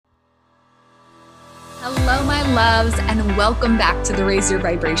Hello, my loves, and welcome back to the Raise Your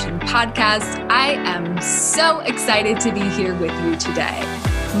Vibration podcast. I am so excited to be here with you today.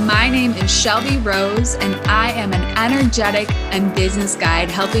 My name is Shelby Rose, and I am an energetic and business guide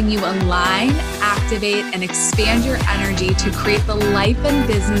helping you align, activate, and expand your energy to create the life and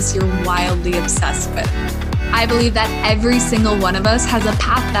business you're wildly obsessed with. I believe that every single one of us has a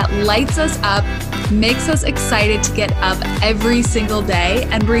path that lights us up, makes us excited to get up every single day,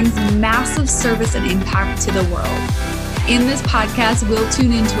 and brings massive service and impact to the world. In this podcast, we'll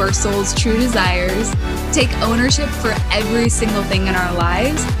tune into our soul's true desires, take ownership for every single thing in our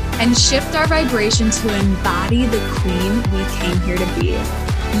lives, and shift our vibration to embody the queen we came here to be.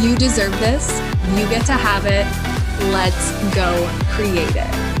 You deserve this. You get to have it. Let's go create it.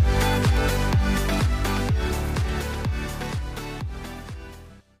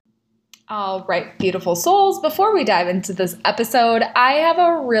 All right, beautiful souls. Before we dive into this episode, I have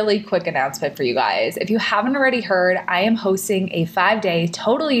a really quick announcement for you guys. If you haven't already heard, I am hosting a 5-day,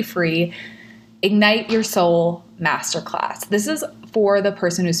 totally free Ignite Your Soul Masterclass. This is for the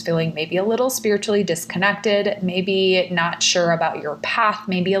person who's feeling maybe a little spiritually disconnected, maybe not sure about your path,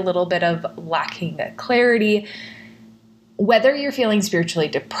 maybe a little bit of lacking the clarity. Whether you're feeling spiritually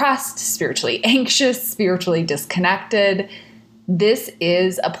depressed, spiritually anxious, spiritually disconnected, this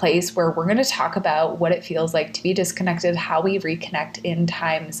is a place where we're going to talk about what it feels like to be disconnected, how we reconnect in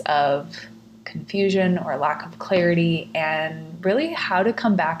times of confusion or lack of clarity, and really how to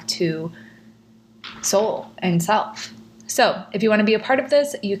come back to soul and self. So if you want to be a part of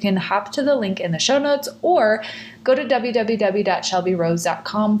this, you can hop to the link in the show notes or go to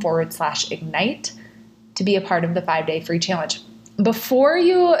www.shelbyrose.com/ignite to be a part of the 5-day free challenge. Before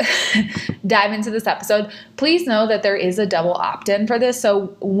you dive into this episode, please know that there is a double opt-in for this.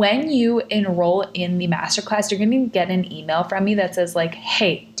 So when you enroll in the masterclass, you're going to get an email from me that says like,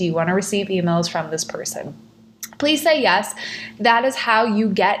 hey, do you want to receive emails from this person? Please say yes. That is how you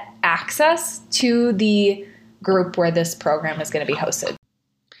get access to the group where this program is going to be hosted.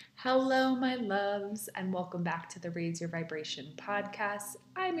 Hello, my loves, and welcome back to the Raise Your Vibration podcast.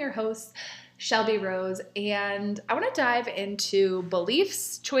 I'm your host, Shelby Rose, and I want to dive into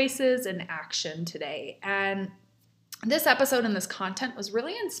beliefs, choices, and action today. And this episode and this content was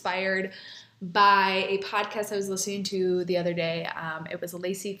really inspired by a podcast I was listening to the other day. It was a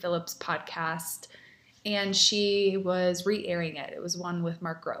Lacy Phillips podcast, and she was re-airing it. It was one with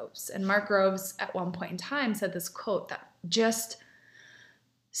Mark Groves. And Mark Groves at one point in time said this quote that just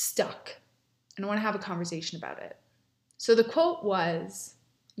stuck, and I want to have a conversation about it. So the quote was,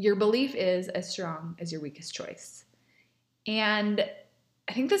 your belief is as strong as your weakest choice. And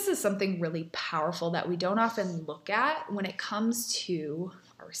I think this is something really powerful that we don't often look at when it comes to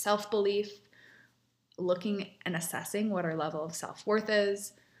our self-belief, looking and assessing what our level of self-worth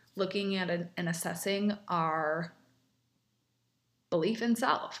is, looking at and assessing our belief in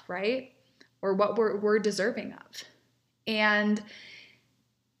self, right? Or what we're deserving of. And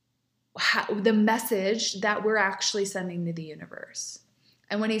the message that we're actually sending to the universe.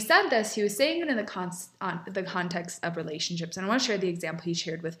 And when he said this, he was saying it in the context of relationships. And I want to share the example he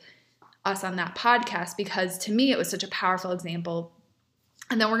shared with us on that podcast, because to me, it was such a powerful example.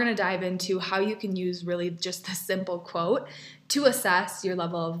 And then we're going to dive into how you can use really just this simple quote to assess your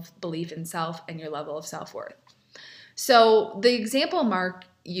level of belief in self and your level of self-worth. So the example Mark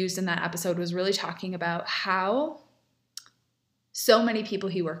used in that episode was really talking about how so many people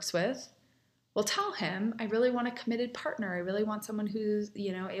he works with will tell him, I really want a committed partner. I really want someone who's,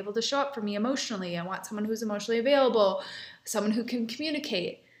 able to show up for me emotionally. I want someone who's emotionally available, someone who can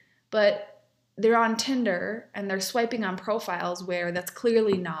communicate. But they're on Tinder and they're swiping on profiles where that's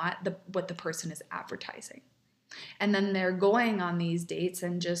clearly not what the person is advertising. And then they're going on these dates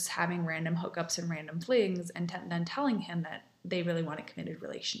and just having random hookups and random flings and then telling him that they really want a committed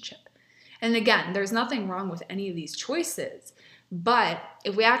relationship. And again, there's nothing wrong with any of these choices. But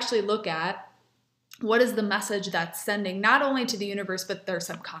if we actually look at what is the message that's sending not only to the universe, but their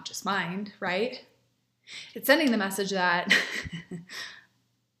subconscious mind, right? It's sending the message that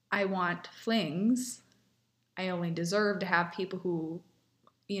I want flings. I only deserve to have people who,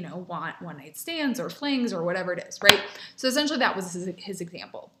 want one-night stands or flings or whatever it is, right? So essentially that was his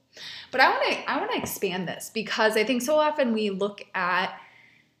example. But I want to expand this, because I think so often we look at,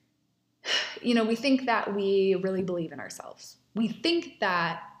 we think that we really believe in ourselves. We think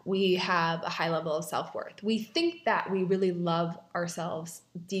that we have a high level of self-worth. We think that we really love ourselves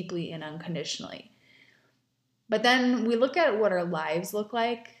deeply and unconditionally. But then we look at what our lives look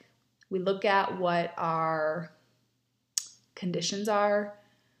like. We look at what our conditions are.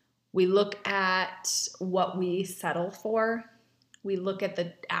 We look at what we settle for. We look at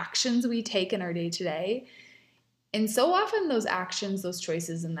the actions we take in our day-to-day. And so often those actions, those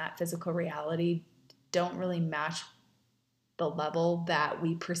choices in that physical reality don't really match the level that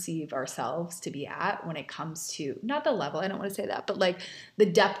we perceive ourselves to be at when it comes to, not the level, I don't want to say that, but like the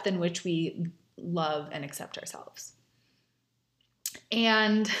depth in which we love and accept ourselves.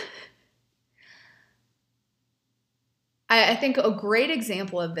 And I think a great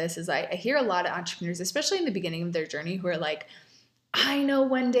example of this is I hear a lot of entrepreneurs, especially in the beginning of their journey, who are like, I know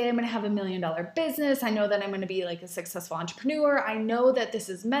one day I'm going to have $1 million business. I know that I'm going to be like a successful entrepreneur. I know that this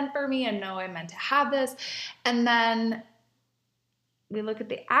is meant for me. I know I'm meant to have this. And then we look at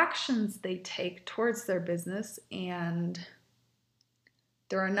the actions they take towards their business and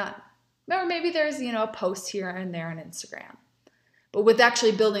there are none. Or maybe there's, a post here and there on Instagram. But with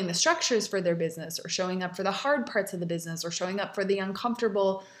actually building the structures for their business or showing up for the hard parts of the business or showing up for the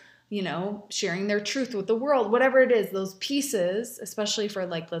uncomfortable, sharing their truth with the world, whatever it is, those pieces, especially for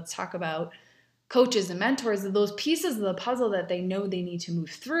let's talk about coaches and mentors, those pieces of the puzzle that they know they need to move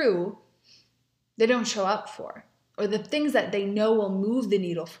through, they don't show up for. Or the things that they know will move the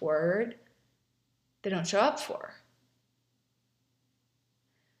needle forward, they don't show up for.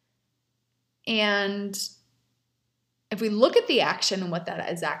 And if we look at the action and what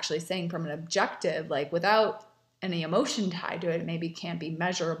that is actually saying from an objective, without any emotion tied to it, maybe can't be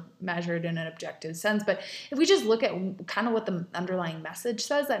measured in an objective sense. But if we just look at kind of what the underlying message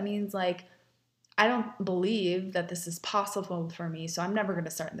says, that means I don't believe that this is possible for me, so I'm never going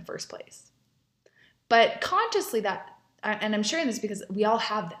to start in the first place. But consciously and I'm sharing this because we all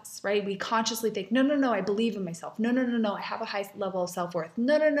have this, right? We consciously think, no, I believe in myself. No, I have a high level of self-worth.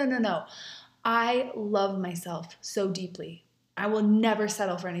 No. I love myself so deeply. I will never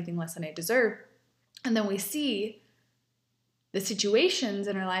settle for anything less than I deserve. And then we see the situations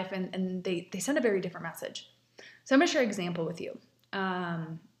in our life and they send a very different message. So I'm going to share an example with you.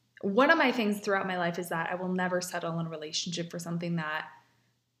 One of my things throughout my life is that I will never settle in a relationship for something that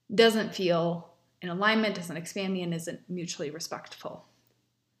doesn't feel in alignment, doesn't expand me, and isn't mutually respectful.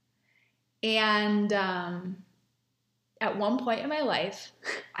 And at one point in my life,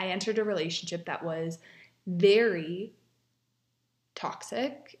 I entered a relationship that was very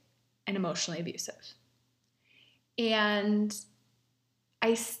toxic and emotionally abusive. And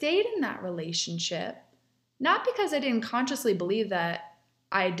I stayed in that relationship, not because I didn't consciously believe that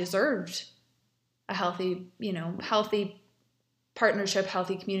I deserved a healthy partnership,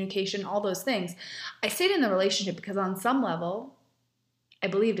 healthy communication, all those things. I stayed in the relationship because on some level, I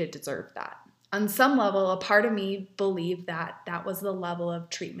believed it deserved that. On some level, a part of me believed that that was the level of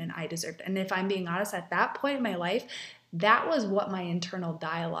treatment I deserved. And if I'm being honest, at that point in my life, that was what my internal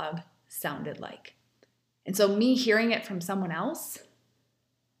dialogue sounded like. And so me hearing it from someone else,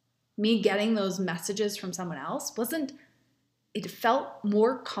 me getting those messages from someone else, it felt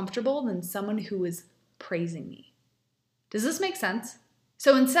more comfortable than someone who was praising me. Does this make sense?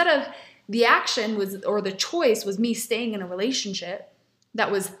 So instead of the action or the choice was me staying in a relationship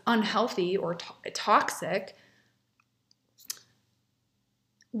that was unhealthy or toxic,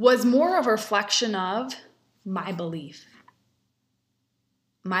 was more of a reflection of my belief,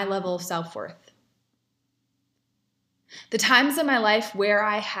 my level of self-worth. The times in my life where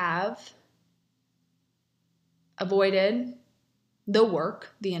I have avoided the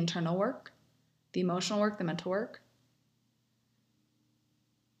work, the internal work, the emotional work, the mental work,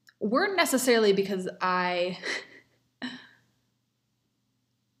 weren't necessarily because how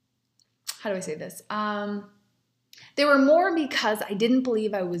do I say this? They were more because I didn't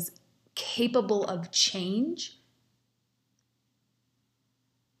believe I was capable of change,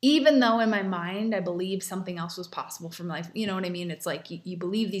 even though in my mind I believed something else was possible for my life. You know what I mean? It's like you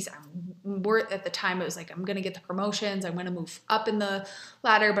believe these. At the time, it was like, I'm going to get the promotions. I'm going to move up in the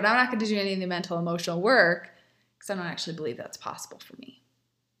ladder, but I'm not going to do any of the mental, emotional work because I don't actually believe that's possible for me.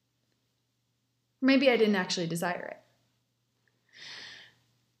 Maybe I didn't actually desire it.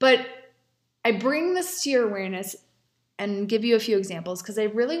 But I bring this to your awareness and give you a few examples because I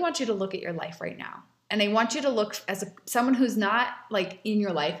really want you to look at your life right now. And I want you to look as someone who's not in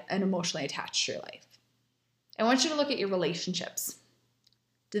your life and emotionally attached to your life. I want you to look at your relationships.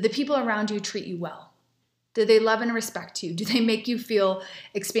 Do the people around you treat you well? Do they love and respect you? Do they make you feel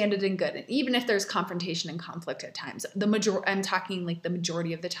expanded and good? And even if there's confrontation and conflict at times, I'm talking the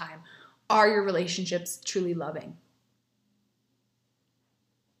majority of the time. Are your relationships truly loving?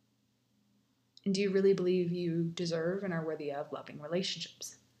 And do you really believe you deserve and are worthy of loving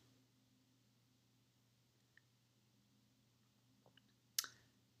relationships?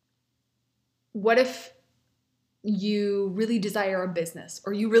 What if you really desire a business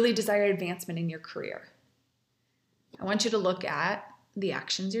or you really desire advancement in your career? I want you to look at the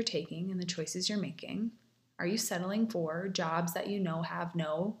actions you're taking and the choices you're making. Are you settling for jobs that you know have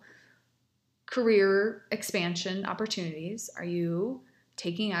no career expansion opportunities? Are you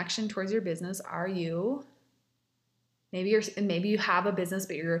taking action towards your business? Are you maybe you have a business,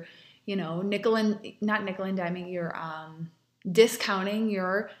 but you're, not nickel and diming, you're discounting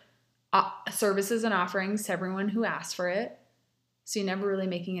your services and offerings to everyone who asks for it. So you're never really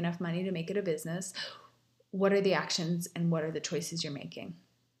making enough money to make it a business. What are the actions and what are the choices you're making?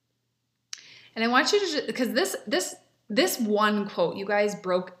 And I want you to, because this one quote, you guys,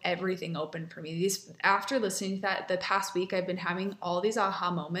 broke everything open for me. After listening to that the past week, I've been having all these aha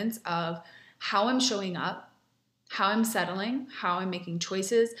moments of how I'm showing up, how I'm settling, how I'm making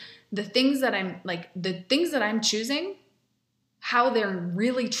choices, the things that I'm choosing, how they're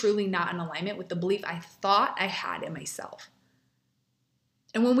really truly not in alignment with the belief I thought I had in myself.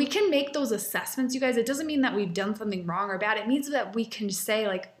 And when we can make those assessments, you guys, it doesn't mean that we've done something wrong or bad. It means that we can say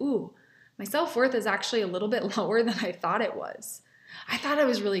like, ooh, my self-worth is actually a little bit lower than I thought it was. I thought I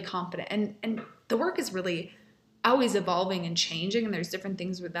was really confident. And the work is really always evolving and changing. And there's different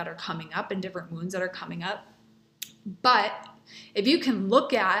things that are coming up and different wounds that are coming up. But if you can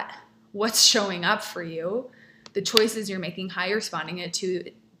look at what's showing up for you, the choices you're making, how you're responding to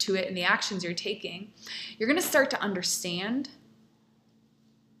it, and the actions you're taking, you're going to start to understand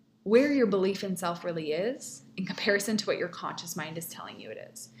where your belief in self really is in comparison to what your conscious mind is telling you it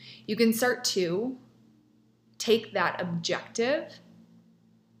is. You can start to take that objective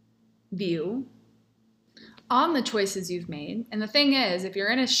view on the choices you've made. And the thing is, if you're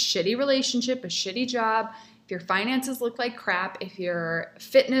in a shitty relationship, a shitty job, if your finances look like crap, if your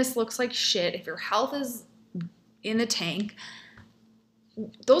fitness looks like shit, if your health is in the tank,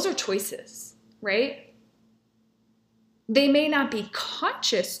 those are choices, right? They may not be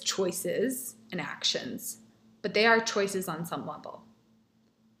conscious choices and actions, but they are choices on some level.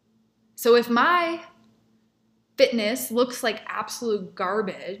 So if my fitness looks like absolute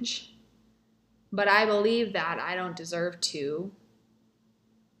garbage, but I believe that I don't deserve to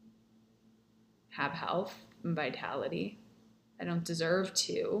have health and vitality, I don't deserve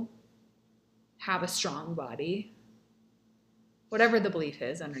to have a strong body, whatever the belief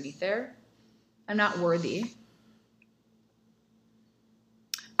is underneath there, I'm not worthy,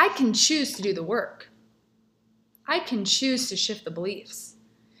 I can choose to do the work. I can choose to shift the beliefs.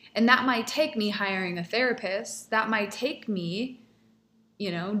 And that might take me hiring a therapist. That might take me,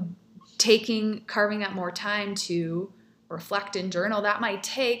 carving out more time to reflect and journal. That might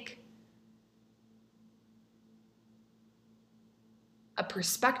take a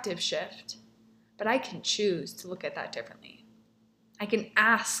perspective shift. But I can choose to look at that differently. I can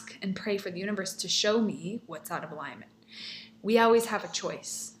ask and pray for the universe to show me what's out of alignment. We always have a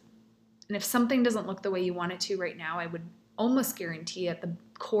choice. And if something doesn't look the way you want it to right now, I would almost guarantee at the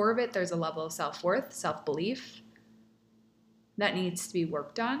core of it, there's a level of self-worth, self-belief that needs to be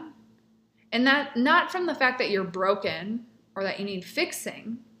worked on. And that not from the fact that you're broken or that you need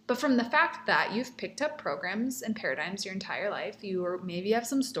fixing, but from the fact that you've picked up programs and paradigms your entire life. Maybe have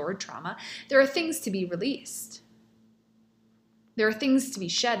some stored trauma. There are things to be released. There are things to be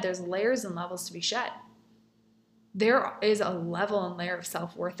shed. There's layers and levels to be shed. There is a level and layer of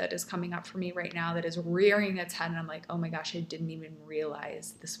self-worth that is coming up for me right now that is rearing its head. And I'm like, oh my gosh, I didn't even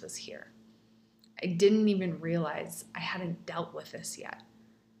realize this was here. I didn't even realize I hadn't dealt with this yet.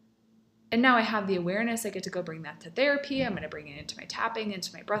 And now I have the awareness. I get to go bring that to therapy. I'm going to bring it into my tapping,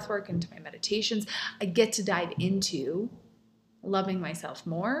 into my breath work, into my meditations. I get to dive into loving myself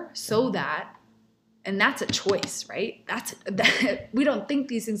more so that, and that's a choice, right? We don't think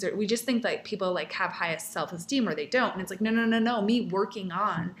these things we just think like people like have highest self-esteem or they don't. And it's like, no. Me working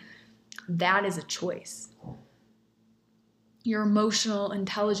on that is a choice. Your emotional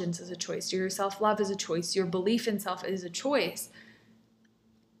intelligence is a choice. Your self-love is a choice. Your belief in self is a choice.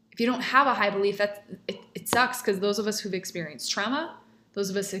 If you don't have a high belief, it sucks, because those of us who've experienced trauma, those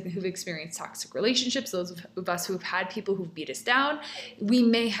of us who've experienced toxic relationships, those of us who've had people who've beat us down, we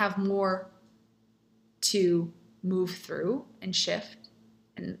may have more to move through and shift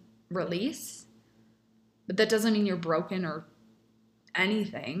and release. But that doesn't mean you're broken or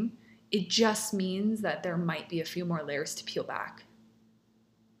anything. It just means that there might be a few more layers to peel back.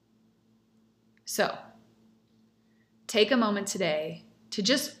 So, take a moment today to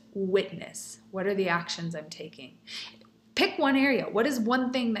just witness, what are the actions I'm taking? Pick one area. What is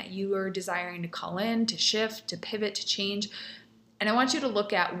one thing that you are desiring to call in, to shift, to pivot, to change? And I want you to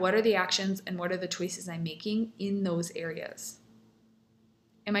look at what are the actions and what are the choices I'm making in those areas.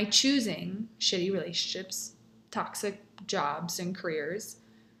 Am I choosing shitty relationships, toxic jobs and careers?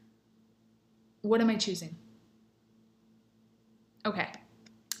 What am I choosing? Okay.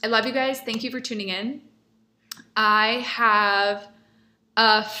 I love you guys. Thank you for tuning in. I have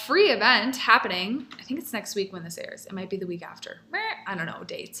a free event happening. I think it's next week when this airs. It might be the week after. I don't know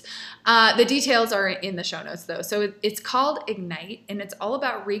dates. The details are in the show notes though. So it's called Ignite, and it's all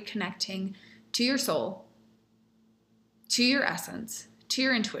about reconnecting to your soul, to your essence, to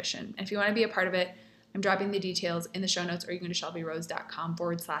your intuition. And if you want to be a part of it, I'm dropping the details in the show notes, or you can go to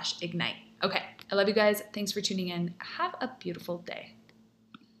shelbyrose.com/ignite. Okay. I love you guys. Thanks for tuning in. Have a beautiful day.